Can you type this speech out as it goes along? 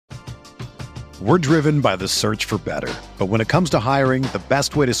We're driven by the search for better. But when it comes to hiring, the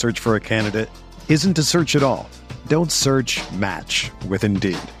best way to search for a candidate isn't to search at all. Don't search, match with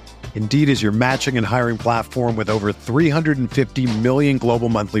Indeed. Indeed is your matching and hiring platform with over 350 million global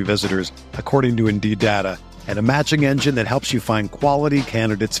monthly visitors, according to Indeed data, and a matching engine that helps you find quality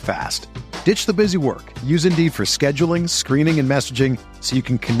candidates fast. Ditch the busy work. Use Indeed for scheduling, screening, and messaging so you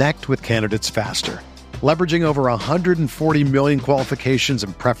can connect with candidates faster. Leveraging over 140 million qualifications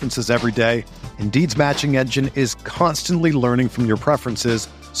and preferences every day, Indeed's matching engine is constantly learning from your preferences,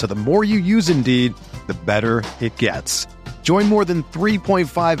 so the more you use Indeed, the better it gets. Join more than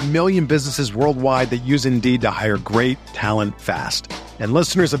 3.5 million businesses worldwide that use Indeed to hire great talent fast. And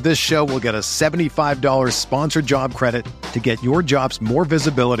listeners of this show will get a $75 sponsored job credit to get your jobs more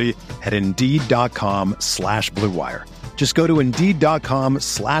visibility at Indeed.com/Blue Wire. Just go to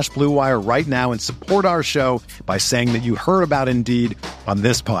Indeed.com/Blue Wire right now and support our show by saying that you heard about Indeed on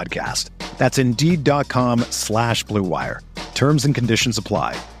this podcast. That's Indeed.com/Blue Wire. Terms and conditions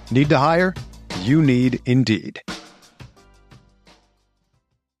apply. Need to hire? You need Indeed.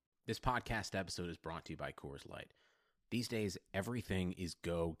 This podcast episode is brought to you by Coors Light. These days, everything is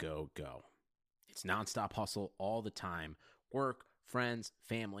go, go, go. It's nonstop hustle all the time. Work, friends,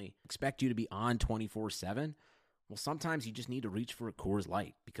 family. Expect you to be on 24/7? Well, sometimes you just need to reach for a Coors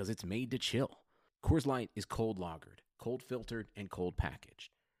Light because it's made to chill. Coors Light is cold lagered, cold filtered, and cold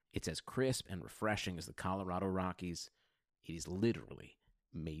packaged. It's as crisp and refreshing as the Colorado Rockies. It is literally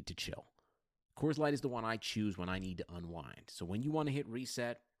made to chill. Coors Light is the one I choose when I need to unwind. So when you want to hit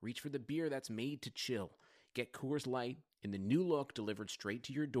reset, reach for the beer that's made to chill. Get Coors Light in the new look delivered straight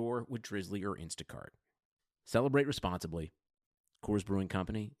to your door with Drizzly or Instacart. Celebrate responsibly. Coors Brewing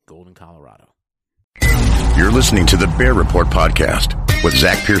Company, Golden, Colorado. You're listening to the Bear Report podcast with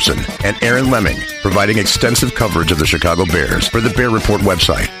Zach Pearson and Aaron Lemming, providing extensive coverage of the Chicago Bears for the Bear Report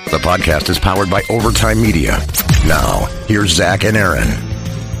website. The podcast is powered by Overtime Media. Now, here's Zach and Aaron.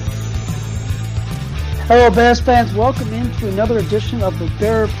 Hello, Bears fans. Welcome into another edition of the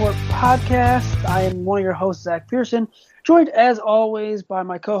Bear Report podcast. I am one of your hosts, Zach Pearson, joined as always by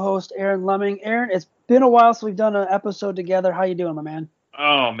my co-host, Aaron Lemming. Aaron, it's been a while since we've done an episode together. How you doing, my man?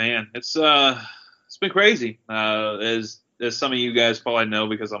 Oh man, it's been crazy. As some of you guys probably know,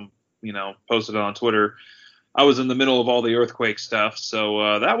 because I'm posted on Twitter, I was in the middle of all the earthquake stuff,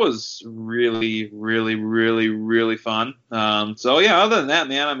 so that was really, really, really, really fun. So yeah, other than that,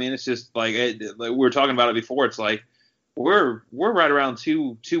 man, I mean, it's just like we were talking about it before. It's like we're right around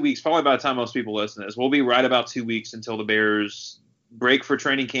two weeks. Probably by the time most people listen to this, we'll be right about 2 weeks until the Bears break for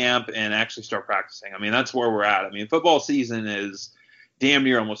training camp and actually start practicing. I mean, that's where we're at. I mean, football season is damn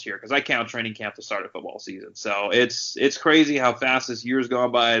near almost here because I count training camp to start of football season. So it's crazy how fast this year's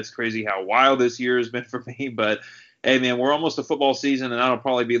gone by. It's crazy how wild this year has been for me. But, hey, man, we're almost to football season, and that'll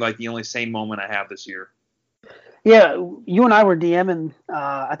probably be like the only sane moment I have this year. Yeah, you and I were DMing,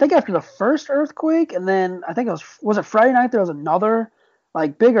 I think after the first earthquake, and then I think it was it Friday night there was another,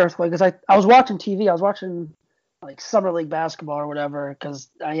 like, big earthquake because I was watching TV. I was watching, like, Summer League basketball or whatever because,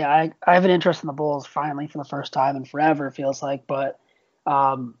 I have an interest in the Bulls finally for the first time in forever, it feels like. But,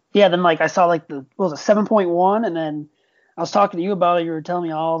 then like I saw like what was it 7.1, and then I was talking to you about it. You were telling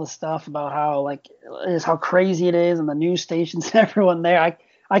me all the stuff about how crazy it is and the news stations and everyone there.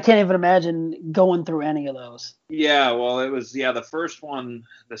 I can't even imagine going through any of those. Yeah, well, it was the first one,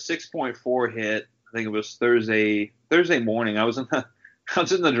 the 6.4 hit. I think it was Thursday morning. I was in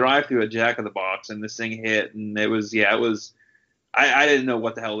the drive-thru at Jack in the Box, and this thing hit, and it was. I didn't know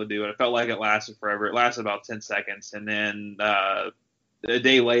what the hell to do, and it felt like it lasted forever. It lasted about 10 seconds, and then a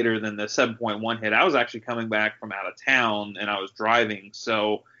day later than the 7.1 hit, I was actually coming back from out of town, and I was driving,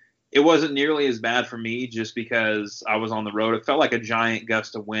 so it wasn't nearly as bad for me just because I was on the road. It felt like a giant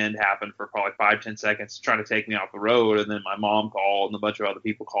gust of wind happened for probably 5-10 seconds trying to take me off the road, and then my mom called and a bunch of other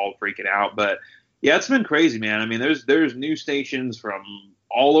people called freaking out. But yeah, it's been crazy, man. I mean, there's news stations from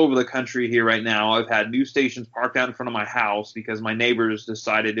all over the country here right now. I've had news stations parked out in front of my house because my neighbors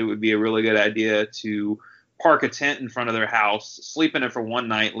decided it would be a really good idea to park a tent in front of their house, sleep in it for one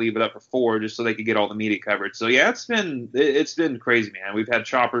night, leave it up for 4 just so they could get all the media coverage. So yeah, it's been crazy, man. We've had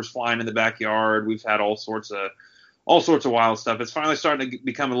choppers flying in the backyard. We've had all sorts of wild stuff. It's finally starting to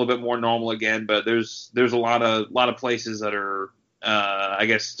become a little bit more normal again, but there's a lot of places that are I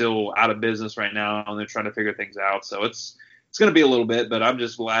guess still out of business right now, and they're trying to figure things out. So it's going to be a little bit, but I'm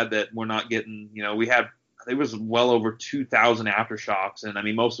just glad that we're not getting, it was well over 2,000 aftershocks, and I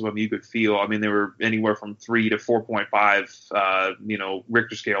mean, most of them you could feel. I mean, they were anywhere from 3 to 4.5,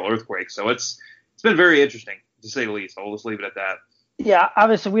 Richter scale earthquakes. So it's been very interesting to say the least. I'll just leave it at that. Yeah,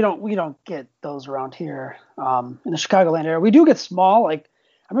 obviously we don't get those around here in the Chicagoland area. We do get small. Like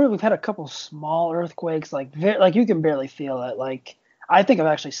I remember we've had a couple small earthquakes, like you can barely feel it. Like I think I've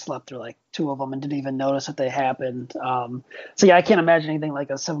actually slept through like two of them and didn't even notice that they happened. So yeah, I can't imagine anything like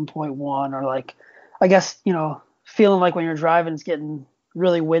a 7.1 or like, I guess, feeling like when you're driving, it's getting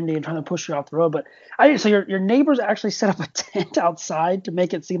really windy and trying to push you off the road. But so your neighbors actually set up a tent outside to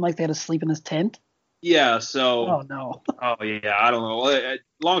make it seem like they had to sleep in this tent? Yeah, so. Oh, no. Oh, yeah, I don't know. Well,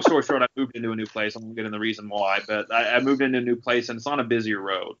 long story short, I moved into a new place. I won't get into the reason why, but I moved into a new place, and it's on a busier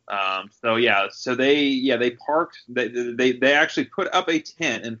road. So they parked. They actually put up a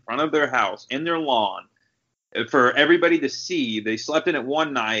tent in front of their house, in their lawn, for everybody to see. They slept in it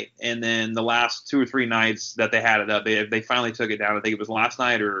one night, and then the last 2 or 3 nights that they had it up, they finally took it down. I think it was last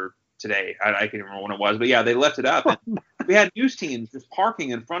night or today. I can't remember when it was, but yeah, they left it up. And we had news teams just parking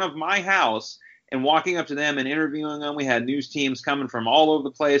in front of my house and walking up to them and interviewing them. We had news teams coming from all over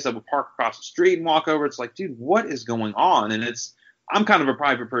the place that would park across the street and walk over. It's like, dude, what is going on? And I'm kind of a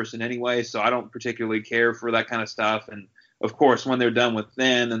private person anyway, so I don't particularly care for that kind of stuff. And of course, when they're done with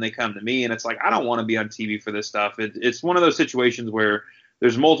them, then they come to me, and it's like, I don't want to be on TV for this stuff. It's one of those situations where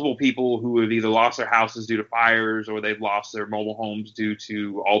there's multiple people who have either lost their houses due to fires or they've lost their mobile homes due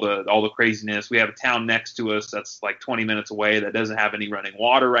to all the craziness. We have a town next to us that's like 20 minutes away that doesn't have any running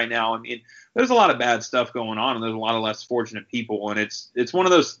water right now. I mean, there's a lot of bad stuff going on, and there's a lot of less fortunate people. And it's one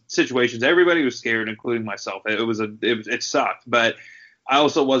of those situations. Everybody was scared, including myself. It sucked, but I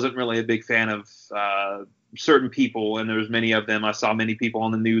also wasn't really a big fan of certain people, and there was many of them. I saw many people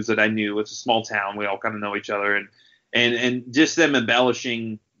on the news that I knew. It's a small town. We all kind of know each other, and just them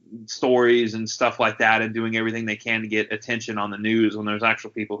embellishing stories and stuff like that and doing everything they can to get attention on the news when there's actual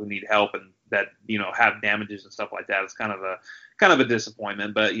people who need help and that, have damages and stuff like that. It's kind of a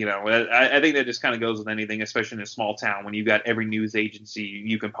disappointment, but I think that just kind of goes with anything, especially in a small town when you've got every news agency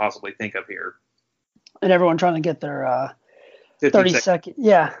you can possibly think of here. And everyone trying to get their 30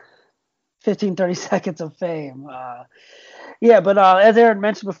 seconds of fame. But as Aaron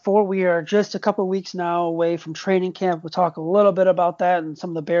mentioned before, we are just a couple of weeks now away from training camp. We'll talk a little bit about that and some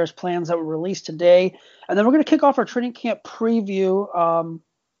of the Bears' plans that were released today. And then we're going to kick off our training camp preview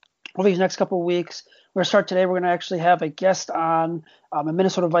over these next couple of weeks. We're going to start today. We're going to actually have a guest on a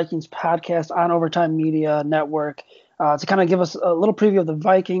Minnesota Vikings podcast on Overtime Media Network to kind of give us a little preview of the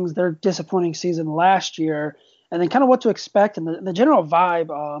Vikings, their disappointing season last year, and then kind of what to expect and the general vibe,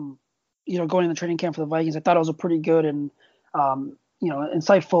 going in the training camp for the Vikings. I thought it was a pretty good and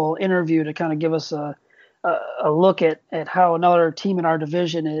insightful interview to kind of give us a look at how another team in our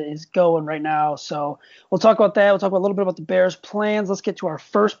division is going right now. So we'll talk about that. We'll talk a little bit about the Bears' plans. Let's get to our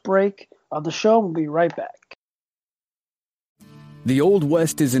first break of the show. We'll be right back. The Old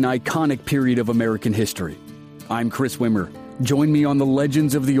West is an iconic period of American history. I'm Chris Wimmer. Join me on the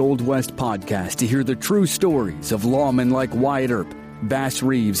Legends of the Old West podcast to hear the true stories of lawmen like Wyatt Earp, Bass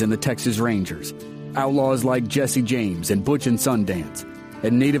Reeves and the Texas Rangers, outlaws like Jesse James and Butch and Sundance,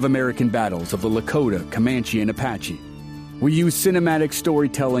 and Native American battles of the Lakota, Comanche, and Apache. We use cinematic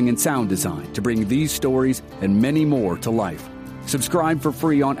storytelling and sound design to bring these stories and many more to life. Subscribe for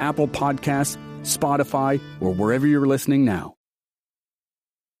free on Apple Podcasts, Spotify, or wherever you're listening now.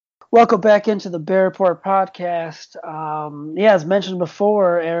 Welcome back into the Bear Report podcast. As mentioned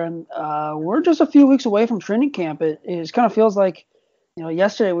before, Aaron, we're just a few weeks away from training camp. It just kind of feels like,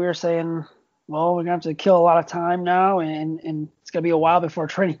 yesterday we were saying, well, we're going to have to kill a lot of time now, and it's going to be a while before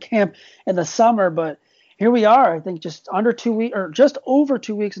training camp in the summer. But here we are, I think just under 2 weeks, or just over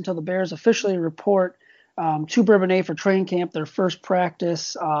 2 weeks until the Bears officially report to Bourbonnais for training camp. Their first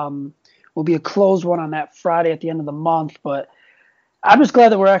practice will be a closed one on that Friday at the end of the month. But I'm just glad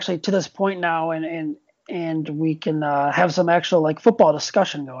that we're actually to this point now, and we can have some actual football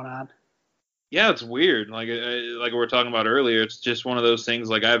discussion going on. Yeah, it's weird. Like we were talking about earlier, it's just one of those things.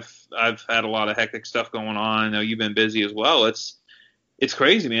 Like I've had a lot of hectic stuff going on. I know you've been busy as well. It's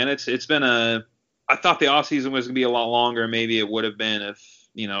crazy, man. It's been I thought the off season was gonna be a lot longer. Maybe it would have been if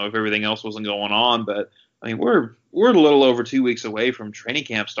everything else wasn't going on. But I mean, we're a little over 2 weeks away from training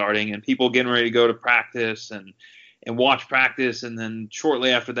camp starting, and people getting ready to go to practice and watch practice, and then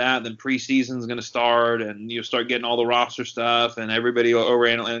shortly after that, then preseason's going to start, and you'll start getting all the roster stuff, and everybody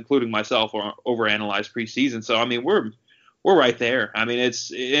including myself, overanalyze preseason. So I mean, we're right there. I mean,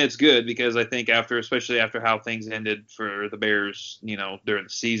 it's good because I think especially after how things ended for the Bears, during the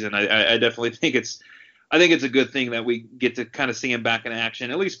season, I definitely think it's a good thing that we get to kind of see them back in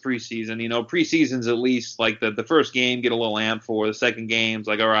action, at least preseason. Preseason's at least like the first game, get a little amped for. The second game's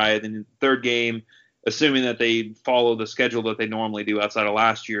like, all right, then the third game, assuming that they follow the schedule that they normally do outside of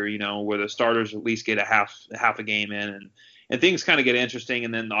last year, where the starters at least get a half a game in, and things kind of get interesting.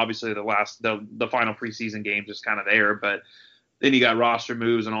 And then obviously the final preseason games is kind of there. But Then you got roster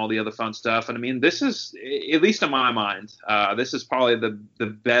moves and all the other fun stuff. And I mean, this is, at least in my mind, this is probably the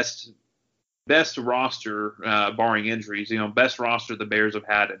best roster, barring injuries, best roster the Bears have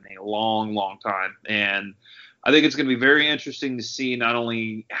had in a long, long time. And I think it's going to be very interesting to see not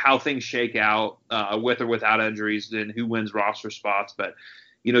only how things shake out with or without injuries and who wins roster spots, but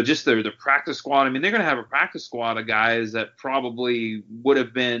just their practice squad. I mean, they're going to have a practice squad of guys that probably would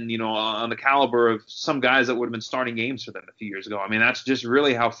have been, on the caliber of some guys that would have been starting games for them a few years ago. I mean, that's just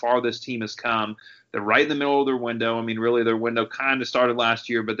really how far this team has come. They're right in the middle of their window. I mean, really, their window kind of started last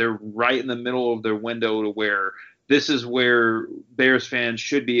year, but they're right in the middle of their window to where this is where Bears fans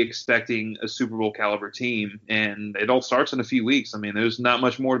should be expecting a Super Bowl caliber team. And it all starts in a few weeks. I mean, there's not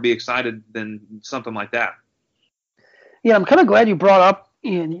much more to be excited than something like that. Yeah, I'm kind of glad you brought up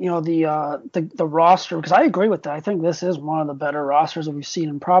the roster, because I agree with that. I think this is one of the better rosters that we've seen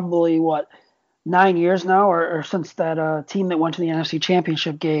in probably 9 years now, or since that team that went to the NFC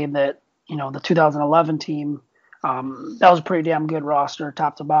Championship game, that the 2011 team. That was a pretty damn good roster,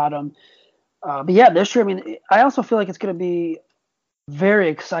 top to bottom. But yeah, this year, I mean, I also feel like it's going to be very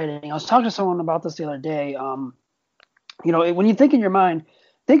exciting. I was talking to someone about this the other day. When you think in your mind,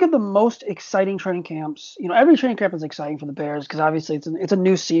 think of the most exciting training camps. Every training camp is exciting for the Bears because obviously it's a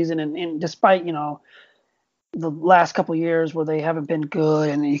new season, and despite the last couple of years where they haven't been good,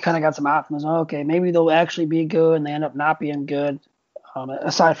 and you kind of got some optimism. Okay, maybe they'll actually be good, and they end up not being good.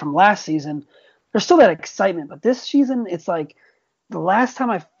 Aside from last season, there's still that excitement. But this season, it's like the last time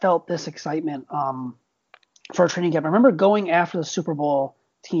I felt this excitement for a training camp. I remember going after the Super Bowl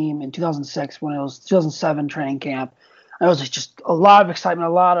team in 2006 when it was 2007 training camp. It was just a lot of excitement,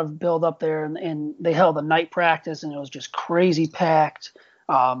 a lot of build up there, and they held a night practice, and it was just crazy packed,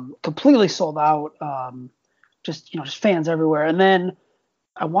 completely sold out, just fans everywhere. And then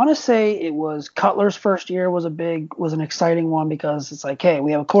I want to say it was Cutler's first year was an exciting one because it's like, hey,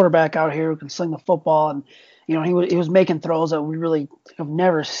 we have a quarterback out here who can sling the football, and he was making throws that we really have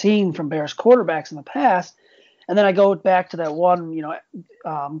never seen from Bears quarterbacks in the past. And then I go back to that one,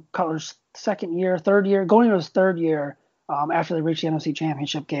 Cutler's third year, going into his third year. After they reached the NFC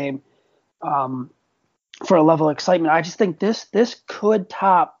Championship game, for a level of excitement. I just think this could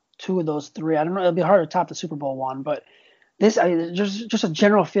top two of those three. I don't know. It'll be hard to top the Super Bowl one, but this just a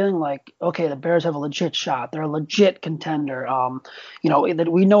general feeling like, okay, the Bears have a legit shot. They're a legit contender. That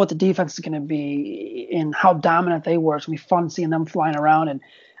we know what the defense is going to be and how dominant they were. It's going to be fun seeing them flying around. And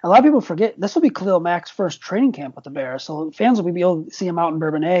a lot of people forget this will be Khalil Mack's first training camp with the Bears. So fans will be able to see him out in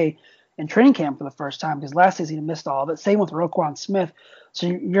Bourbonnais in training camp for the first time because last season he missed all of it. Same with Roquan Smith. So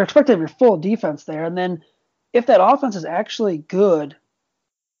you're expecting your full defense there. And then if that offense is actually good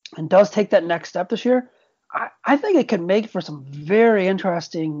and does take that next step this year, I think it could make for some very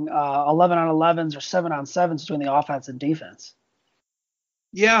interesting 11-on-11s or 7-on-7s between the offense and defense.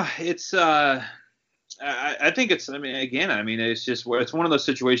 Yeah, it's I think it's, it's just where it's one of those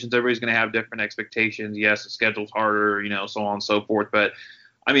situations everybody's going to have different expectations. Yes, the schedule's harder, so on and so forth. But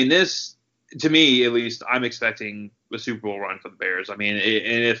I mean, this, to me, at least, I'm expecting a Super Bowl run for the Bears. I mean,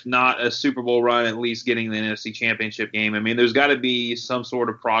 and if not a Super Bowl run, at least getting the NFC Championship game. I mean, there's got to be some sort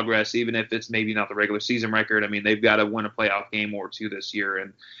of progress, even if it's maybe not the regular season record. I mean, they've got to win a playoff game or two this year.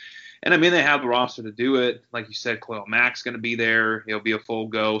 And I mean, they have the roster to do it. Like you said, Khalil Mack's going to be there. He'll be a full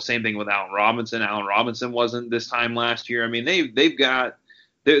go. Same thing with Allen Robinson. Allen Robinson wasn't this time last year. I mean, they've got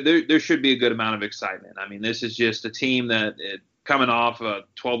there should be a good amount of excitement. I mean, this is just a team that coming off a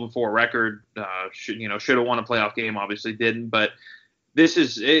 12-4 record, should have won a playoff game. Obviously didn't, but it's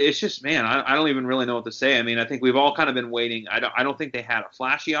just, man, I don't even really know what to say. I mean, I think we've all kind of been waiting. I don't think they had a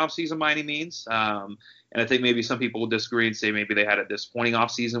flashy offseason by any means. And I think maybe some people will disagree and say maybe they had a disappointing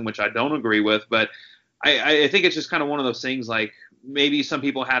offseason, which I don't agree with. But I think it's just kind of one of those things, like maybe some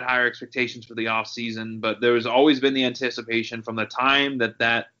people had higher expectations for the offseason, but there's always been the anticipation from the time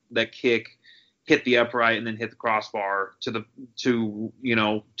that kick hit the upright and then hit the crossbar to 2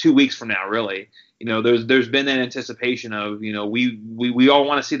 weeks from now, really. There's been that anticipation of, we all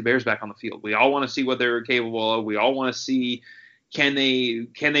want to see the Bears back on the field. We all want to see what they're capable of. We all want to see, can they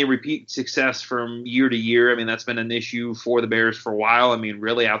repeat success from year to year? I mean, that's been an issue for the Bears for a while. I mean,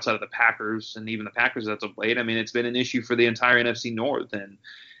 really outside of the Packers and even the Packers as of late. I mean, it's been an issue for the entire NFC North. And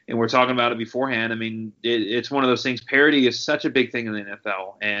we're talking about it beforehand. I mean, it's one of those things. Parity is such a big thing in the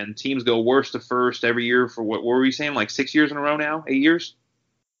NFL, and teams go worst to first every year for what were we saying, like 6 years in a row now, 8 years?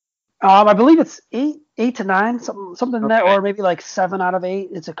 I believe it's 8 to 9, something okay. That, or maybe like 7 out of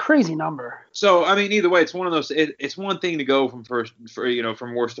 8. It's a crazy number. So I mean, either way, it's one of those. It's one thing to go from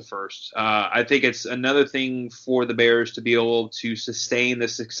from worst to first. I think it's another thing for the Bears to be able to sustain the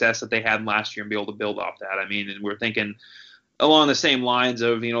success that they had last year and be able to build off that. I mean, and we're thinking along the same lines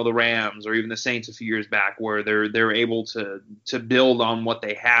of, the Rams or even the Saints a few years back, where they're able to build on what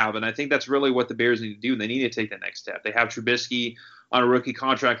they have. And I think that's really what the Bears need to do. They need to take the next step. They have Trubisky on a rookie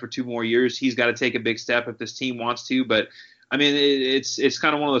contract for 2 more years. He's got to take a big step if this team wants to. But I mean, it's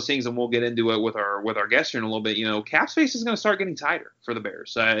kind of one of those things, and we'll get into it with our guest here in a little bit. Cap space is going to start getting tighter for the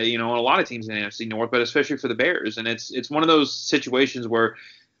Bears. A lot of teams in the NFC North, but especially for the Bears. And it's one of those situations where,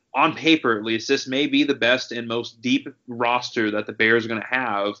 on paper at least, this may be the best and most deep roster that the Bears are going to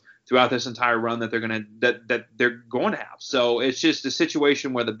have throughout this entire run that they're going to have. So it's just a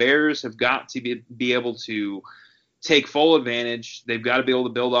situation where the Bears have got to be able to take full advantage. They've got to be able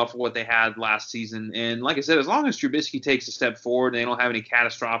to build off of what they had last season. And like I said, as long as Trubisky takes a step forward and they don't have any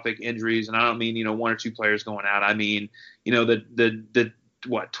catastrophic injuries, and I don't mean 1 or 2 players going out. I mean, the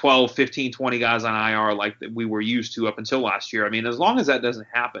 12, 15, 20 guys on IR like we were used to up until last year. I mean, as long as that doesn't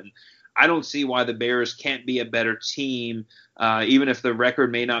happen, I don't see why the Bears can't be a better team, even if the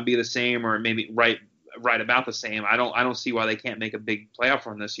record may not be the same or maybe right about the same. I don't see why they can't make a big playoff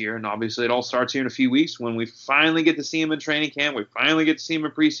run this year. And obviously it all starts here in a few weeks when we finally get to see them in training camp. We finally get to see them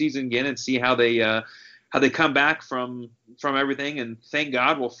in preseason again and see how they come back from everything. And thank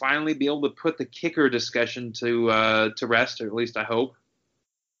God we'll finally be able to put the kicker discussion to rest, or at least I hope.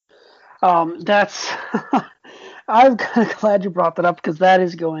 I'm kind of glad you brought that up, because that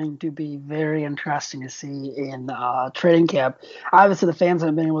is going to be very interesting to see in training camp. Obviously, the fans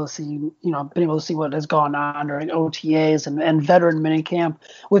have been able to see, what has gone on during OTAs and veteran minicamp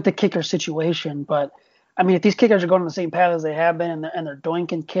with the kicker situation. But I mean, if these kickers are going on the same path as they have been, and they're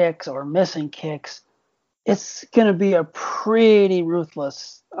doinking kicks or missing kicks, it's going to be a pretty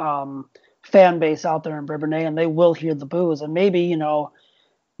ruthless fan base out there in Bourbonnais, and they will hear the boos. And maybe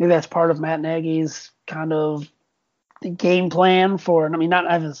that's part of Matt Nagy's kind of the game plan for, I mean, not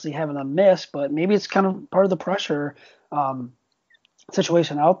obviously having them miss, but maybe it's kind of part of the pressure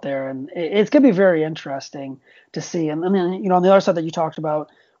situation out there. And it's going to be very interesting to see. And I mean, on the other side that you talked about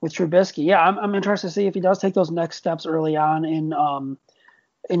with Trubisky, yeah, I'm interested to see if he does take those next steps early on in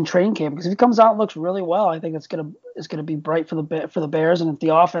training camp, because if he comes out and looks really well, I think it's going to be bright for the Bears. And if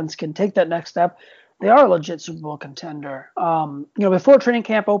the offense can take that next step, they are a legit Super Bowl contender. Before training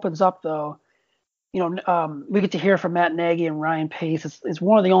camp opens up, though, we get to hear from Matt Nagy and Ryan Pace. It's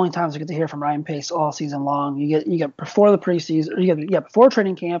one of the only times we get to hear from Ryan Pace all season long. You get before the preseason, you get before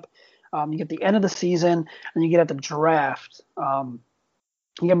training camp, you get the end of the season, and you get at the draft. You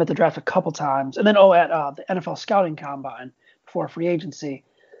get him at the draft a couple times, and then at the NFL scouting combine before free agency.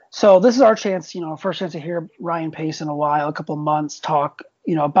 So this is our chance, first chance to hear Ryan Pace in a while, a couple months, talk,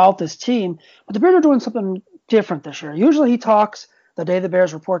 about this team. But the Bears are doing something different this year. Usually he talks the day the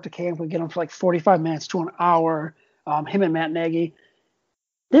Bears report to camp. We get him for like 45 minutes to an hour, him and Matt Nagy.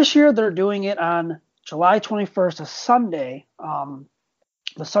 This year they're doing it on July 21st, a Sunday,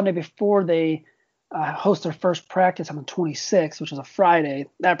 the Sunday before they host their first practice on the 26th, which is a Friday.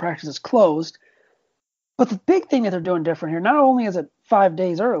 That practice is closed. But the big thing that they're doing different here, not only is it 5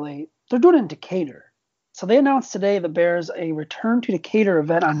 days early, they're doing it in Decatur. So they announced today the Bears a return to Decatur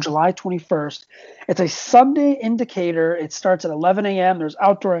event on July 21st. It's a Sunday in Decatur. It starts at 11 a.m. There's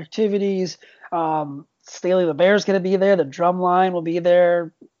outdoor activities. Staley the Bears going to be there. The drum line will be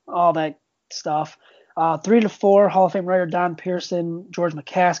there. All that stuff. 3 to 4, Hall of Fame writer Don Pearson, George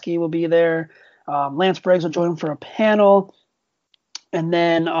McCaskey will be there. Lance Briggs will join him for a panel. And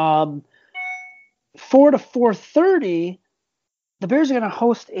then 4 to 4:30, the Bears are going to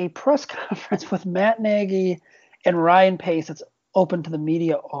host a press conference with Matt Nagy and Ryan Pace. It's open to the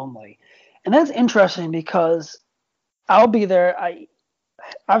media only. And that's interesting because I'll be there. I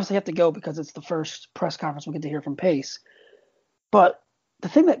obviously have to go because it's the first press conference we get to hear from Pace. But the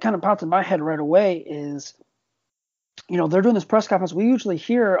thing that kind of pops in my head right away is, they're doing this press conference. We usually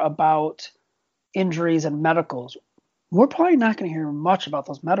hear about injuries and medicals. We're probably not going to hear much about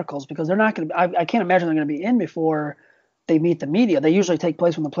those medicals because they're not going to – I can't imagine they're going to be in before – they meet the media. They usually take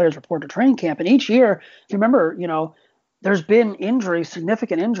place when the players report to training camp. And each year, if you remember, there's been injuries,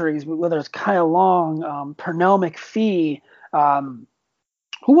 significant injuries, whether it's Kyle Long, Pernell McPhee.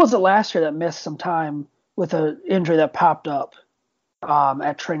 Who was it last year that missed some time with an injury that popped up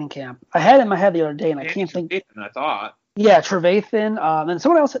at training camp? I had it in my head the other day, and I can't think. I thought. Yeah, Trevathan. And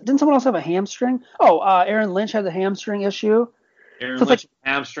didn't someone else have a hamstring? Aaron Lynch had a hamstring issue. Aaron Lynch had a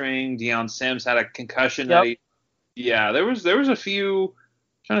hamstring. Deion Sims had a concussion. Yep. Yeah, there was a few. I'm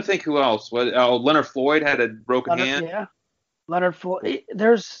trying to think who else. Leonard Floyd had a broken hand. Yeah, Leonard Floyd.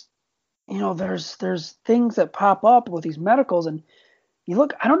 There's things that pop up with these medicals, and you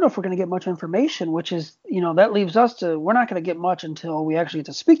look. I don't know if we're going to get much information, which is that leaves us to. We're not going to get much until we actually get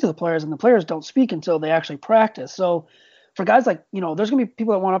to speak to the players, and the players don't speak until they actually practice. So for guys like, there's going to be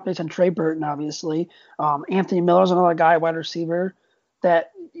people that want updates on Trey Burton, obviously. Anthony Miller's another guy, wide receiver,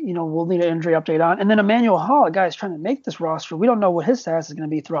 that, we'll need an injury update on. And then Emmanuel Hall, a guy who's trying to make this roster. We don't know what his status is going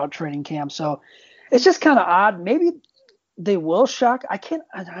to be throughout training camp. So it's just kind of odd. Maybe they will shock. I can't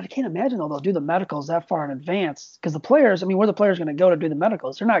imagine, though, they'll do the medicals that far in advance, because the players, where the players going to go to do the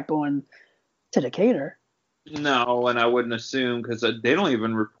medicals? They're not going to Decatur. No, and I wouldn't assume, because they don't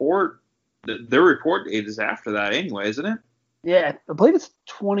even report. Their report date is after that anyway, isn't it? Yeah, I believe it's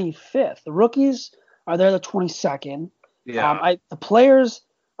 25th. The rookies are there the 22nd. Yeah. The players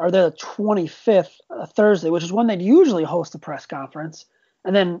are there the 25th, Thursday, which is when they'd usually host the press conference.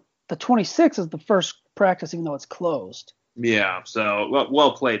 And then the 26th is the first practice, even though it's closed. Yeah, so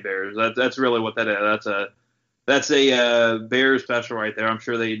well played, Bears. That's really what that is. That's a Bears special right there. I'm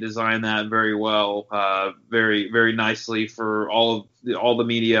sure they designed that very well, very very nicely for all the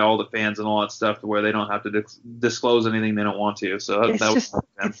media, all the fans, and all that stuff, to where they don't have to disclose anything they don't want to. So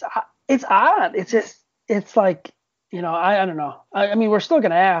it's odd. It's like, I don't know. We're still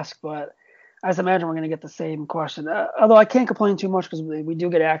gonna ask, but I just imagine we're gonna get the same question. Although I can't complain too much, because we do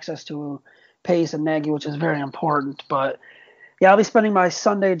get access to Pace and Nagy, which is very important. But yeah, I'll be spending my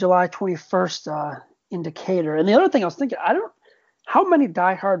Sunday, July 21st. In Decatur. And the other thing I was thinking, how many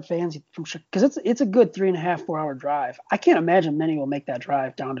diehard fans from, because it's a good 3.5-4 hour drive. I can't imagine many will make that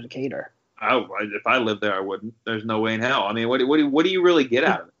drive down to Decatur. If I lived there, I wouldn't. There's no way in hell. What do you really get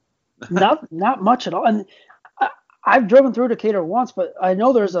out of it? Not much at all. And I've driven through Decatur once, but I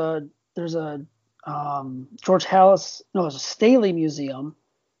know there's a George Halas. No, there's a Staley Museum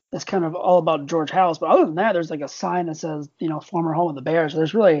that's kind of all about George Halas. But other than that, there's like a sign that says, former home of the Bears.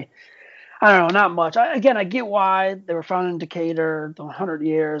 There's really, I don't know, not much. I get why they were founded in Decatur, the 100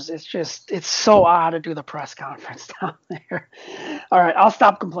 years. It's so odd to do the press conference down there. All right, I'll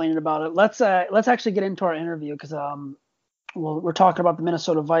stop complaining about it. Let's actually get into our interview, because we're talking about the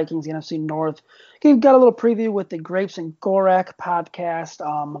Minnesota Vikings, the NFC North. We've got a little preview with the Grapes and Gorak podcast.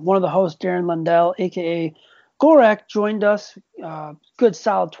 One of the hosts, Darren Lundell, a.k.a. Gorak, joined us. Good,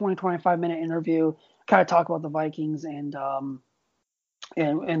 solid 20-25 minute interview. Kind of talk about the Vikings and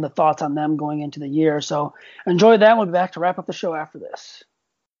the thoughts on them going into the year. So enjoy that. We'll be back to wrap up the show after this.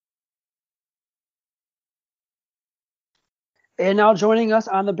 And now joining us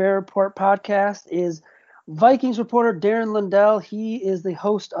on the Bear Report podcast is Vikings reporter Darren Lundell. He is the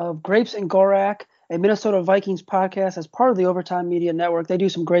host of Grapes and Gorak, a Minnesota Vikings podcast as part of the Overtime Media Network. They do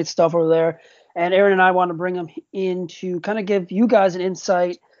some great stuff over there. And Aaron and I want to bring him in to kind of give you guys an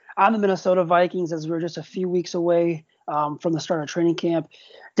insight on the Minnesota Vikings, as we're just a few weeks away from the start of training camp.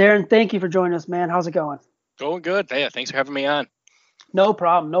 Darren, thank you for joining us, man. How's it going? Going good. Yeah, thanks for having me on. No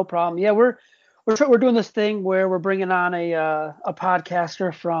problem. Yeah, we're doing this thing where we're bringing on a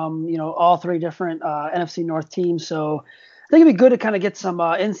podcaster from all three different NFC North teams. So I think it'd be good to kind of get some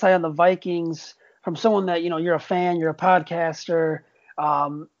insight on the Vikings from someone that you're a fan, you're a podcaster,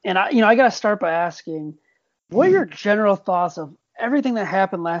 and I got to start by asking, what are your general thoughts of everything that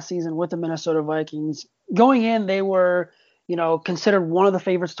happened last season with the Minnesota Vikings? Going in, they were, considered one of the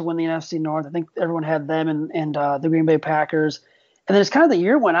favorites to win the NFC North. I think everyone had them and the Green Bay Packers. And then as kind of the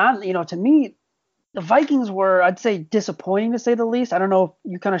year went on, to me, the Vikings were, I'd say, disappointing to say the least. I don't know if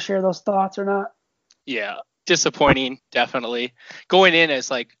you kind of share those thoughts or not. Yeah, disappointing, definitely. Going in as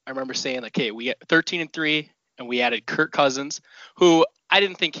I remember saying hey, we get 13-3 and we added Kirk Cousins, who I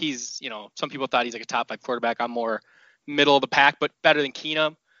didn't think he's, some people thought he's like a top 5 quarterback. I'm more middle of the pack, but better than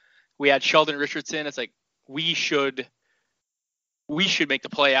Keenum. We had Sheldon Richardson. It's we should make the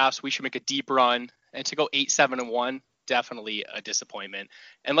playoffs. We should make a deep run. And to go 8-7-1, definitely a disappointment.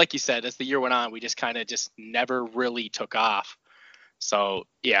 And like you said, as the year went on, we just kind of never really took off. So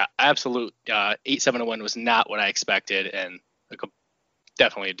yeah, absolute 8-7-1 was not what I expected, and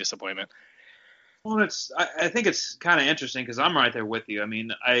definitely a disappointment. Well, I think it's kind of interesting, because I'm right there with you.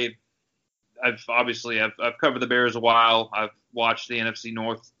 I've covered the Bears a while. I've watched the NFC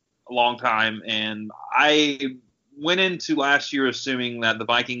North a long time, and I went into last year assuming that the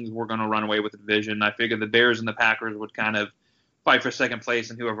Vikings were going to run away with the division. I figured the Bears and the Packers would kind of fight for second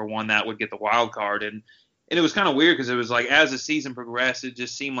place, and whoever won that would get the wild card. And it was kind of weird, because it was as the season progressed, it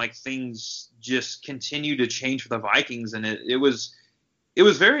just seemed like things just continued to change for the Vikings, and it was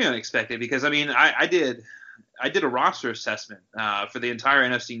very unexpected, because I did a roster assessment for the entire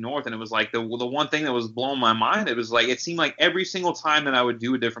NFC North, and it was the one thing that was blowing my mind. It was it seemed like every single time that I would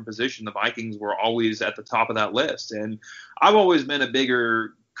do a different position, the Vikings were always at the top of that list. And I've always been a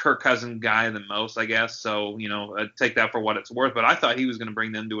bigger Kirk Cousins guy than most, I guess. So, I take that for what it's worth. But I thought he was going to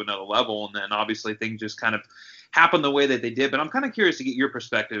bring them to another level, and then obviously things just kind of happened the way that they did. But I'm kind of curious to get your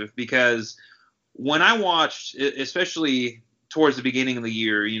perspective, because when I watched, especially towards the beginning of the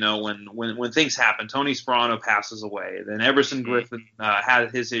year, when things happen, Tony Sparano passes away, then Everson Griffin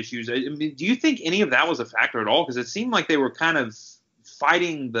had his issues. I mean, do you think any of that was a factor at all? Because it seemed like they were kind of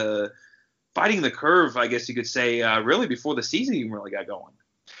fighting the curve, I guess you could say, really before the season even really got going.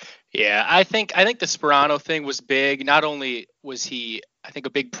 Yeah, I think the Sparano thing was big. Not only was he, I think, a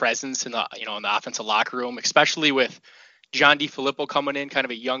big presence in the in the offensive locker room, especially with John DeFilippo coming in, kind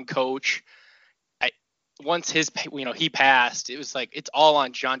of a young coach. Once he passed, it was like it's all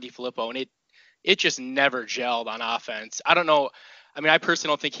on John DeFilippo, and it just never gelled on offense. I don't know. I mean, I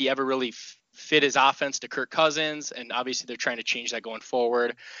personally don't think he ever really fit his offense to Kirk Cousins, and obviously they're trying to change that going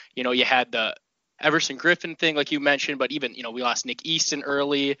forward. You had the Everson Griffin thing, like you mentioned, but even we lost Nick Easton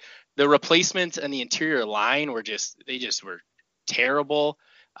early. The replacements and the interior line were were terrible.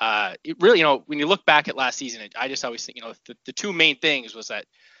 It really, when you look back at last season, I just always think, the two main things was that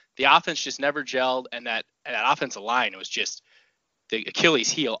the offense just never gelled, and that offensive line was just the Achilles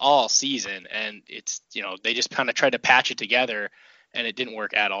heel all season. And it's, they just kind of tried to patch it together, and it didn't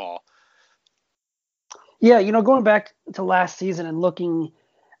work at all. Yeah, going back to last season and looking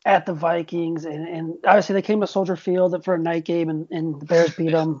at the Vikings, and obviously they came to Soldier Field for a night game, and the Bears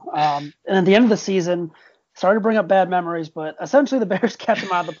beat them. And at the end of the season, sorry to bring up bad memories, but essentially the Bears kept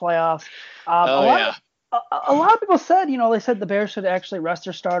them out of the playoffs. A lot of people said, they said the Bears should actually rest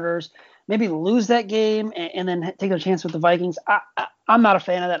their starters, maybe lose that game, and then take their chance with the Vikings. I'm not a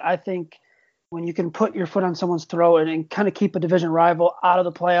fan of that. I think when you can put your foot on someone's throat and kind of keep a division rival out of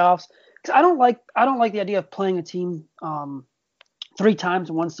the playoffs, because I don't like the idea of playing a team 3 times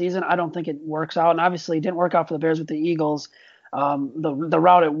in one season. I don't think it works out, and obviously it didn't work out for the Bears with the Eagles, the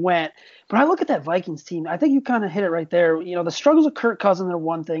route it went. But I look at that Vikings team, I think you kind of hit it right there. The struggles of Kirk Cousins are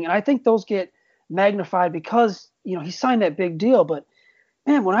one thing, and I think those get magnified because he signed that big deal. But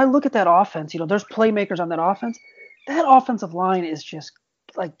man, when I look at that offense, there's playmakers on that offense. That offensive line is just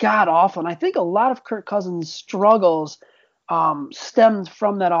like god awful, and I think a lot of Kirk Cousins' struggles stems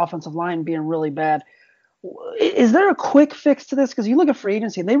from that offensive line being really bad. Is there a quick fix to this? Because you look at free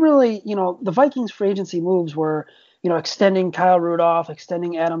agency, and they really, the Vikings free agency moves were, extending Kyle Rudolph,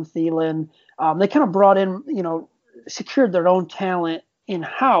 extending Adam Thielen. They kind of brought in, secured their own talent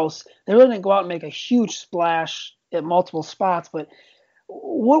in-house. They really didn't go out and make a huge splash at multiple spots. But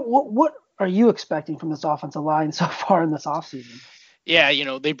what are you expecting from this offensive line so far in this offseason? Yeah,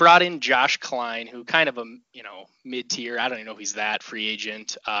 they brought in Josh Klein, who kind of a, mid-tier. I don't even know if he's that free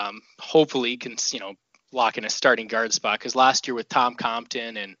agent. Hopefully can, lock in a starting guard spot, because last year with Tom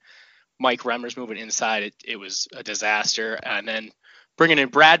Compton and Mike Remmers moving inside, it was a disaster. And then bringing in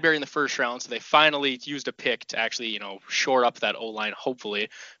Bradbury in the first round, so they finally used a pick to actually, shore up that O-line, hopefully.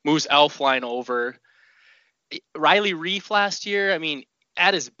 Moves Elflein over. Riley Reif last year, I mean,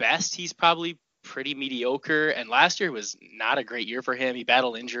 at his best, he's probably pretty mediocre, and last year was not a great year for him. He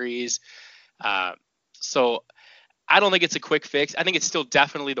battled injuries. So I don't think it's a quick fix. I think it's still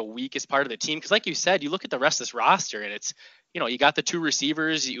definitely the weakest part of the team, because like you said, you look at the rest of this roster, and it's, you got the 2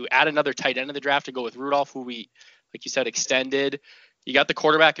 receivers, you add another tight end in the draft to go with Rudolph, who we, like you said, extended. You got the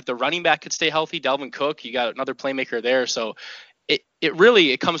quarterback. If the running back could stay healthy, Delvin Cook, you got another playmaker there. So it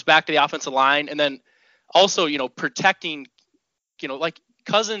really comes back to the offensive line. And then also, protecting, like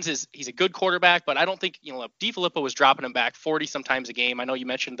Cousins he's a good quarterback, but I don't think, DeFilippo was dropping him back 40 sometimes a game. I know you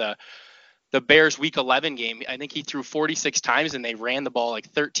mentioned the Bears week 11 game. I think he threw 46 times and they ran the ball like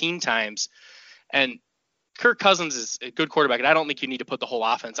 13 times. And Kirk Cousins is a good quarterback, and I don't think you need to put the whole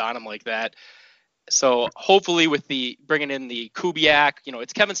offense on him like that. So hopefully with the bringing in the Kubiak,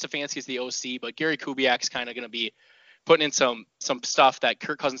 it's Kevin Stefanski is the OC, but Gary Kubiak is kind of going to be putting in some stuff that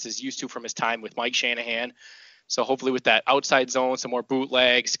Kirk Cousins is used to from his time with Mike Shanahan. So hopefully with that outside zone, some more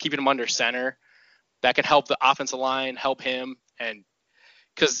bootlegs, keeping him under center, that can help the offensive line, help him. And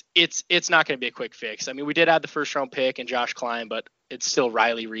because it's not going to be a quick fix. I mean, we did add the first round pick and Josh Klein, but it's still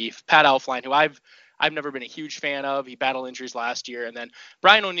Riley Reif, Pat Elflein, who I've never been a huge fan of. He battled injuries last year. And then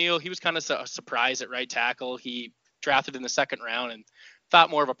Brian O'Neill, he was kind of a surprise at right tackle. He drafted in the second round and thought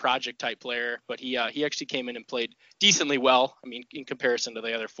more of a project type player, but he actually came in and played decently well. I mean, in comparison to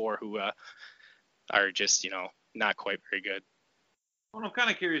the other 4 who are just, not quite very good. Well, I'm kind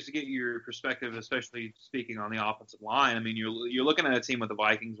of curious to get your perspective, especially speaking on the offensive line. I mean, you're looking at a team with the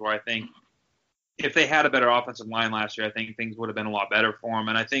Vikings where I think if they had a better offensive line last year, I think things would have been a lot better for them.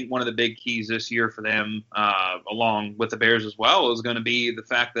 And I think one of the big keys this year for them, along with the Bears as well, is going to be the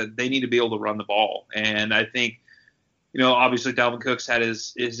fact that they need to be able to run the ball. And I think, obviously Dalvin Cook's had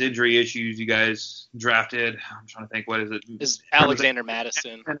his injury issues. You guys drafted, I'm trying to think, what is it? Is Alexander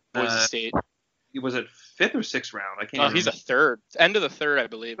Madison, Boise State. Was it fifth or sixth round. I can't. Oh, he's a third, end of the third, I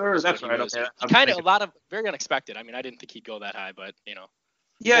believe. Third, that's right. Okay. Kind of a lot of very unexpected. I mean, I didn't think he'd go that high, but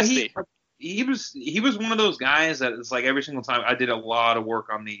Yeah, he was one of those guys that it's like every single time I did a lot of work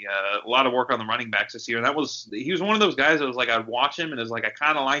on the running backs this year, and he was one of those guys that was like I'd watch him and it was like I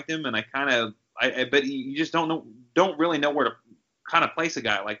kind of liked him and but you just don't really know where to kind of place a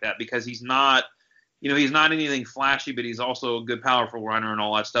guy like that because he's not he's not anything flashy, but he's also a good powerful runner and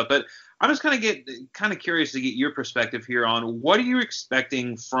all that stuff. But I'm just kind of curious to get your perspective here on what are you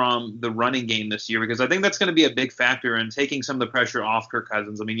expecting from the running game this year, because I think that's going to be a big factor in taking some of the pressure off Kirk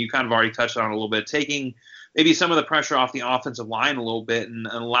Cousins. I mean, you kind of already touched on it a little bit, taking maybe some of the pressure off the offensive line a little bit and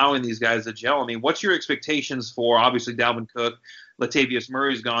allowing these guys to gel. I mean, what's your expectations for obviously Dalvin Cook, Latavius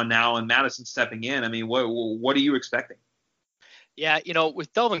Murray's gone now, and Madison stepping in? I mean, what are you expecting? Yeah,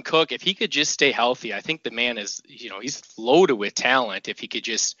 with Dalvin Cook, if he could just stay healthy, I think the man is, he's loaded with talent. If he could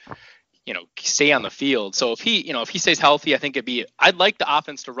just, stay on the field. So if he stays healthy, I think I'd like the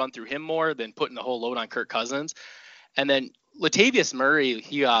offense to run through him more than putting the whole load on Kirk Cousins. And then Latavius Murray,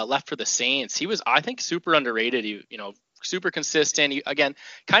 he left for the Saints. He was, I think, super underrated. He, super consistent. He, again,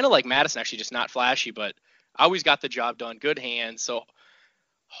 kind of like Madison, actually, just not flashy, but always got the job done. Good hands. So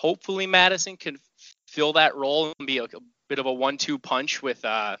hopefully Madison can fill that role and be a bit of a 1-2 punch with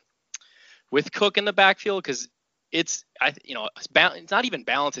Cook in the backfield, because it's not even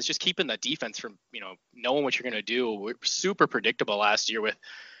balance. It's just keeping the defense from knowing what you're going to do. We're super predictable last year with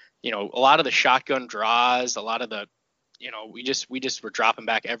a lot of the shotgun draws, a lot of the we just were dropping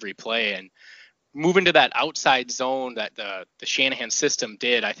back every play, and moving to that outside zone that the Shanahan system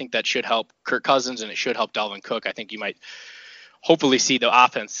did. I think that should help Kirk Cousins and it should help Dalvin Cook. I think you might hopefully see the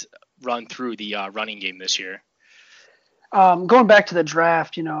offense run through the running game this year. Going back to the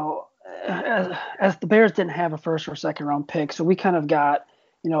draft, as the Bears didn't have a first or second round pick, so we kind of got,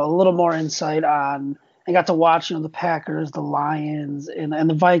 a little more insight on and got to watch, the Packers, the Lions, and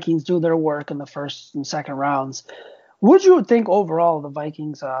the Vikings do their work in the first and second rounds. What you would think overall the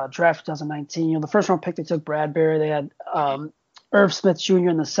Vikings draft 2019? The first round pick they took Bradbury. They had Irv Smith Jr.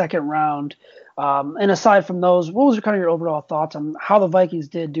 in the second round. And aside from those, what was your overall thoughts on how the Vikings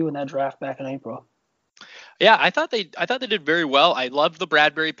did do in that draft back in April? Yeah, I thought they did very well. I loved the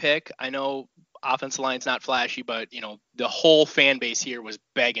Bradbury pick. I know offensive line's not flashy, but the whole fan base here was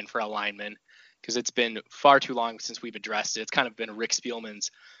begging for a lineman because it's been far too long since we've addressed it. It's kind of been Rick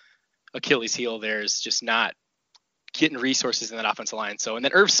Spielman's Achilles heel there, is just not getting resources in that offensive line. So, and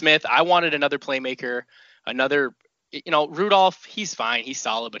then Irv Smith, I wanted another playmaker, another, Rudolph, he's fine. He's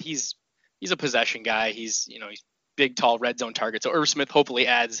solid, but he's a possession guy. He's big, tall, red zone target. So Irv Smith hopefully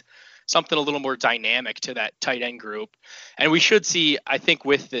adds something a little more dynamic to that tight end group. And we should see, I think,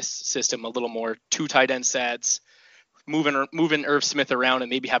 with this system, a little more 2 tight end sets, moving Irv Smith around and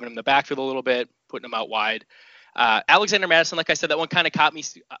maybe having him in the backfield a little bit, putting him out wide. Alexander Madison, like I said, that one kind of caught me,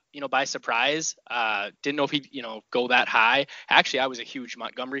 by surprise. Didn't know if he'd, go that high. Actually, I was a huge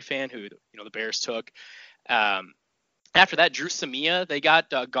Montgomery fan who, the Bears took. After that, Drew Samia, they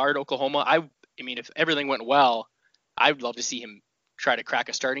got guard Oklahoma. I mean, if everything went well, I would love to see him try to crack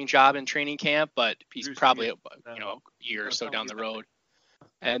a starting job in training camp, but he's probably a year or so down the road.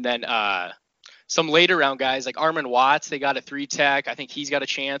 And then some later round guys like Armand Watts, they got a 3-tech. I think he's got a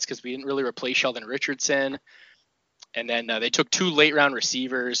chance because we didn't really replace Sheldon Richardson. And then they took 2 late round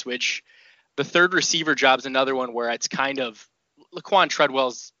receivers, which the third receiver job is another one where it's kind of Laquan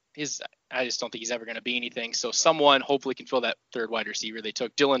Treadwell's I just don't think he's ever going to be anything. So someone hopefully can fill that third wide receiver. They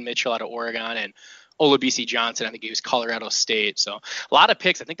took Dylan Mitchell out of Oregon and Olabisi Johnson. I think he was Colorado State. So a lot of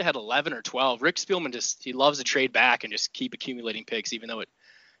picks. I think they had 11 or 12. Rick Spielman he loves to trade back and just keep accumulating picks, even though it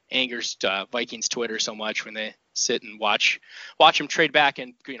angers Vikings Twitter so much when they sit and watch him trade back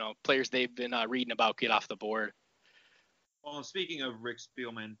and players they've been reading about get off the board. Well, speaking of Rick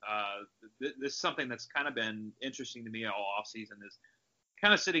Spielman, this is something that's kind of been interesting to me all offseason is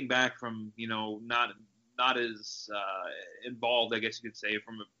kind of sitting back from, not as involved, I guess you could say,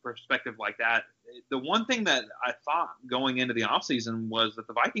 from a perspective like that. The one thing that I thought going into the offseason was that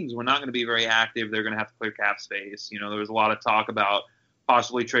the Vikings were not going to be very active. They're going to have to clear cap space. There was a lot of talk about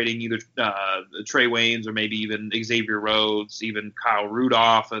possibly trading either Trey Waynes or maybe even Xavier Rhodes, even Kyle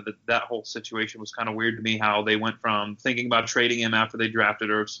Rudolph. That whole situation was kind of weird to me, how they went from thinking about trading him after they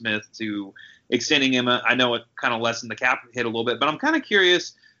drafted Irv Smith to extending him. I know it kind of lessened the cap hit a little bit, but I'm kind of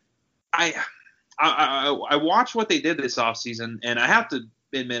curious. I watched what they did this offseason, and I have to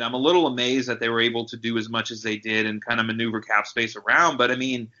admit I'm a little amazed that they were able to do as much as they did and kind of maneuver cap space around. But, I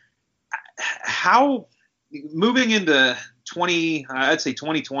mean, how moving into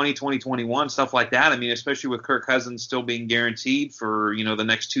 2020, 2021, stuff like that, I mean, especially with Kirk Cousins still being guaranteed for, the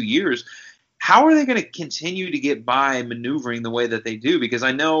next 2 years, how are they going to continue to get by maneuvering the way that they do? Because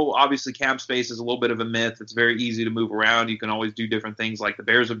I know obviously cap space is a little bit of a myth. It's very easy to move around. You can always do different things like the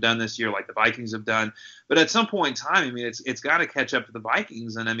Bears have done this year, like the Vikings have done. But at some point in time, I mean, it's got to catch up to the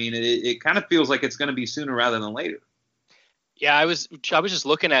Vikings. And I mean, it kind of feels like it's going to be sooner rather than later. Yeah, I was just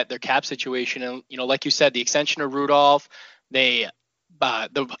looking at their cap situation, and like you said, the extension of Rudolph, the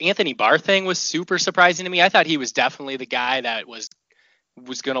Anthony Barr thing was super surprising to me. I thought he was definitely the guy that was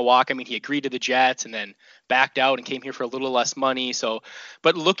going to walk. I mean, he agreed to the Jets and then backed out and came here for a little less money. So,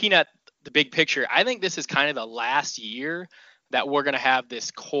 but looking at the big picture, I think this is kind of the last year that we're going to have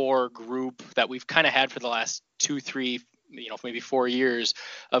this core group that we've kind of had for the last 2, 3, maybe 4 years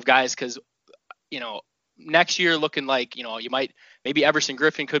of guys. Cause next year looking like, you might, maybe Everson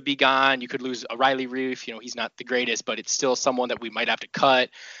Griffin could be gone. You could lose a Riley Reef. He's not the greatest, but it's still someone that we might have to cut.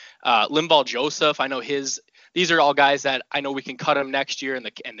 Linval Joseph, I know these are all guys that I know we can cut him next year, and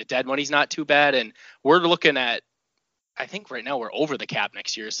the dead money's not too bad. And we're looking at, I think right now we're over the cap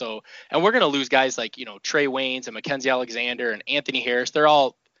next year. So, and we're going to lose guys like, Trey Waynes and Mackenzie Alexander and Anthony Harris. They're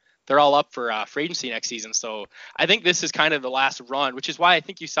all up for free agency next season. So I think this is kind of the last run, which is why I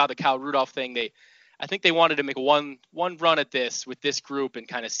think you saw the Kyle Rudolph thing. I think they wanted to make one run at this with this group and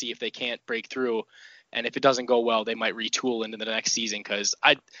kind of see if they can't break through. And if it doesn't go well, they might retool into the next season, because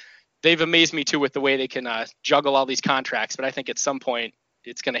they've amazed me too with the way they can juggle all these contracts. But I think at some point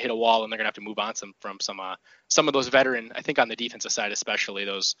it's going to hit a wall and they're going to have to move on from some of those veteran, I think on the defensive side, especially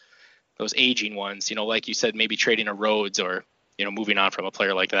those aging ones, like you said, maybe trading a Rhodes or, moving on from a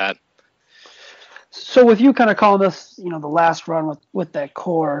player like that. So with you kind of calling this, the last run with that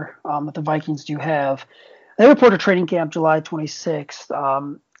core that the Vikings do have, they report a training camp July 26th.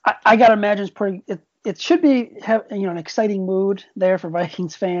 I got to imagine it's pretty. It should be an exciting mood there for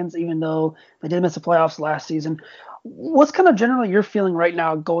Vikings fans, even though they did miss the playoffs last season. What's kind of generally your feeling right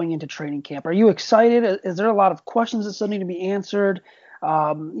now going into training camp? Are you excited? Is there a lot of questions that still need to be answered?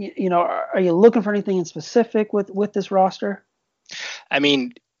 Are you looking for anything in specific with this roster? I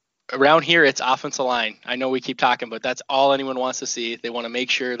mean, around here, it's offensive line. I know we keep talking, but that's all anyone wants to see. They want to make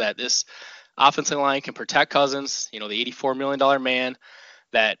sure that this offensive line can protect Cousins, the $84 million man,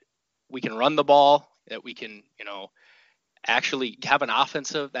 that we can run the ball, that we can, actually have an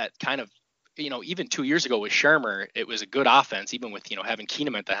offensive that kind of, even 2 years ago with Shermer, it was a good offense, even with, having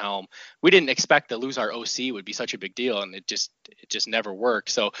Keenum at the helm. We didn't expect to lose our OC would be such a big deal, and it just never worked.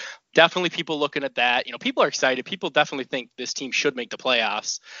 So definitely people looking at that, people are excited. People definitely think this team should make the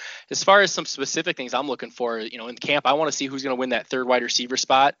playoffs. As far as some specific things I'm looking for, in camp, I want to see who's going to win that third wide receiver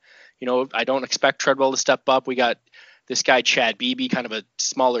spot. I don't expect Treadwell to step up. We got this guy, Chad Beebe, kind of a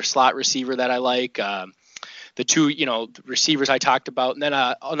smaller slot receiver that I like. The two, receivers I talked about. And then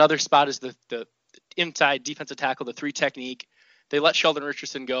another spot is the inside defensive tackle, the 3 technique. They let Sheldon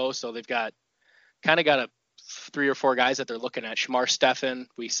Richardson go, so they've got a 3 or 4 guys that they're looking at. Shamar Stephen,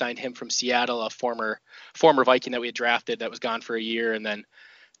 we signed him from Seattle, a former Viking that we had drafted that was gone for a year. And then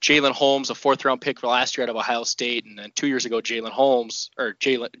Jalen Holmes, a 4th-round pick for last year out of Ohio State. And then 2 years ago,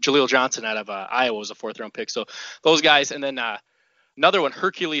 Jaleel Johnson out of Iowa was a 4th-round pick. So those guys. And then another one,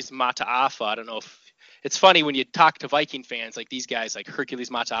 Hercules Mataafa. I don't know if it's funny when you talk to Viking fans, like these guys, like Hercules